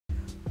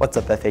What's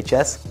up,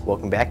 FHS?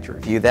 Welcome back to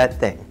Review That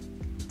Thing.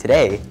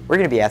 Today, we're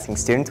going to be asking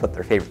students what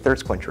their favorite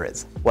thirst quencher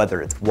is,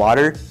 whether it's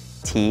water,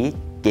 tea,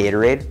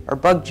 Gatorade, or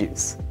bug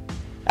juice.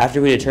 After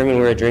we determine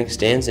where a drink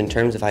stands in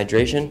terms of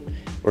hydration,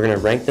 we're going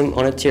to rank them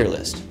on a tier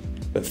list.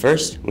 But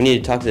first, we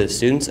need to talk to the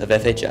students of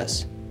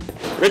FHS.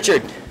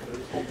 Richard,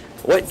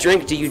 what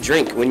drink do you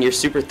drink when you're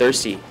super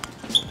thirsty?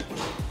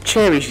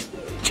 Cherry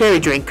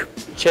drink.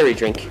 Cherry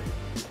drink.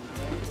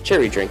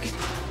 Cherry drink.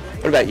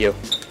 What about you?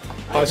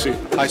 Hi-C.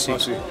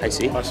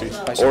 Hi-C?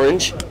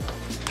 Orange?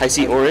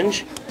 Hi-C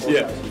orange?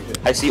 Yeah.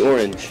 Hi-C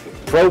orange.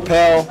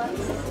 Propel,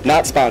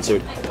 not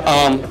sponsored.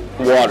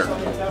 Water.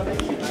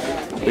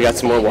 We got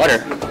some more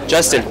water.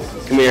 Justin,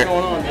 come here. What's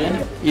going on,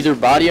 man? Either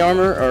Body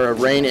Armor or a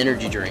Rain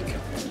energy drink.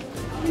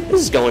 This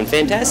is going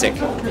fantastic.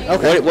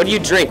 Okay. What do you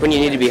drink when you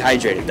need to be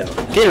hydrated, though?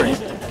 Gatorade.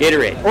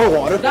 Gatorade. Or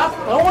water.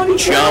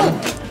 Chum.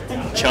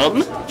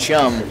 Chum?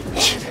 Chum.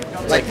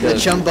 Like the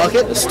chum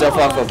bucket? The stuff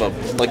off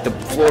of like the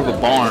floor of a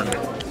barn.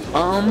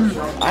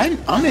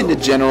 I'm into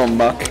General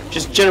Muck.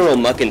 Just general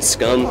muck and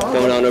scum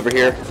going on over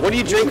here. What do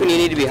you drink when you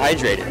need to be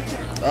hydrated?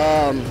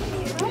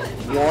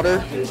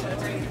 Water.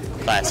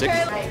 Classic.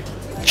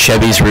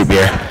 Chevy's root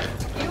beer.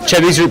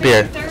 Chevy's root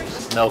beer.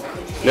 Milk.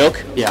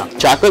 Milk? Yeah.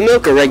 Chocolate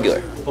milk or regular?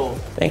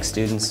 Thanks,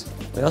 students.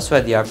 We also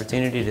had the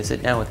opportunity to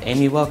sit down with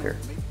Amy Welker,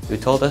 who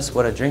told us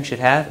what a drink should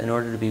have in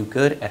order to be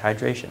good at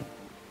hydration.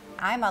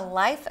 I'm a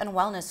life and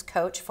wellness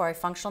coach for a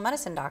functional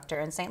medicine doctor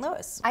in St.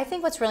 Louis. I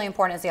think what's really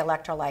important is the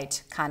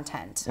electrolyte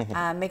content,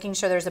 making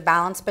sure there's a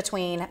balance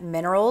between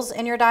minerals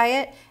in your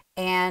diet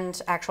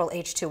and actual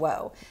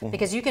H2O.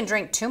 Because you can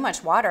drink too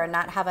much water and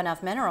not have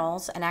enough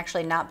minerals and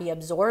actually not be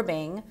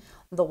absorbing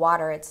the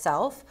water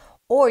itself,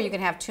 or you can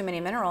have too many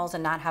minerals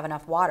and not have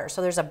enough water.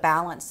 So there's a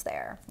balance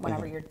there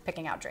whenever you're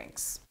picking out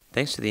drinks.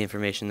 Thanks to the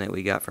information that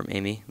we got from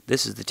Amy,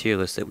 this is the tier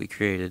list that we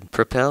created.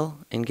 Propel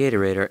and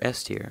Gatorade are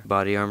S tier,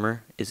 Body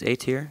Armor is A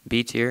tier,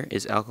 B tier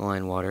is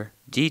alkaline water,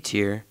 D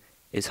tier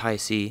is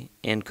Hi-C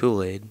and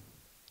Kool-Aid,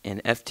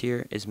 and F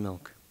tier is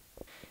milk.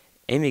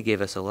 Amy gave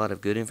us a lot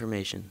of good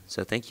information,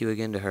 so thank you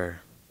again to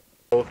her.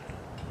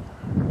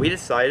 We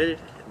decided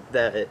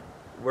that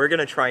we're going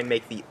to try and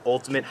make the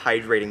ultimate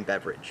hydrating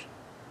beverage.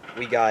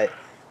 We got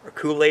our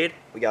Kool-Aid,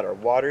 we got our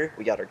water,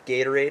 we got our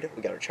Gatorade,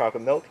 we got our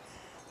chocolate milk,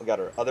 we got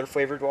our other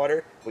flavored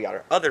water, we got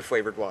our other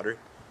flavored water,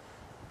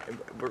 and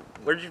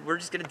we're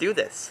just going to do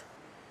this.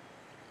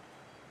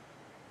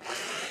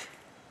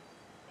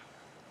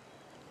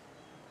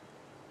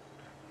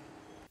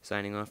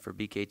 Signing off for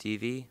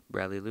BKTV,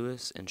 Bradley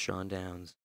Lewis and Sean Downs.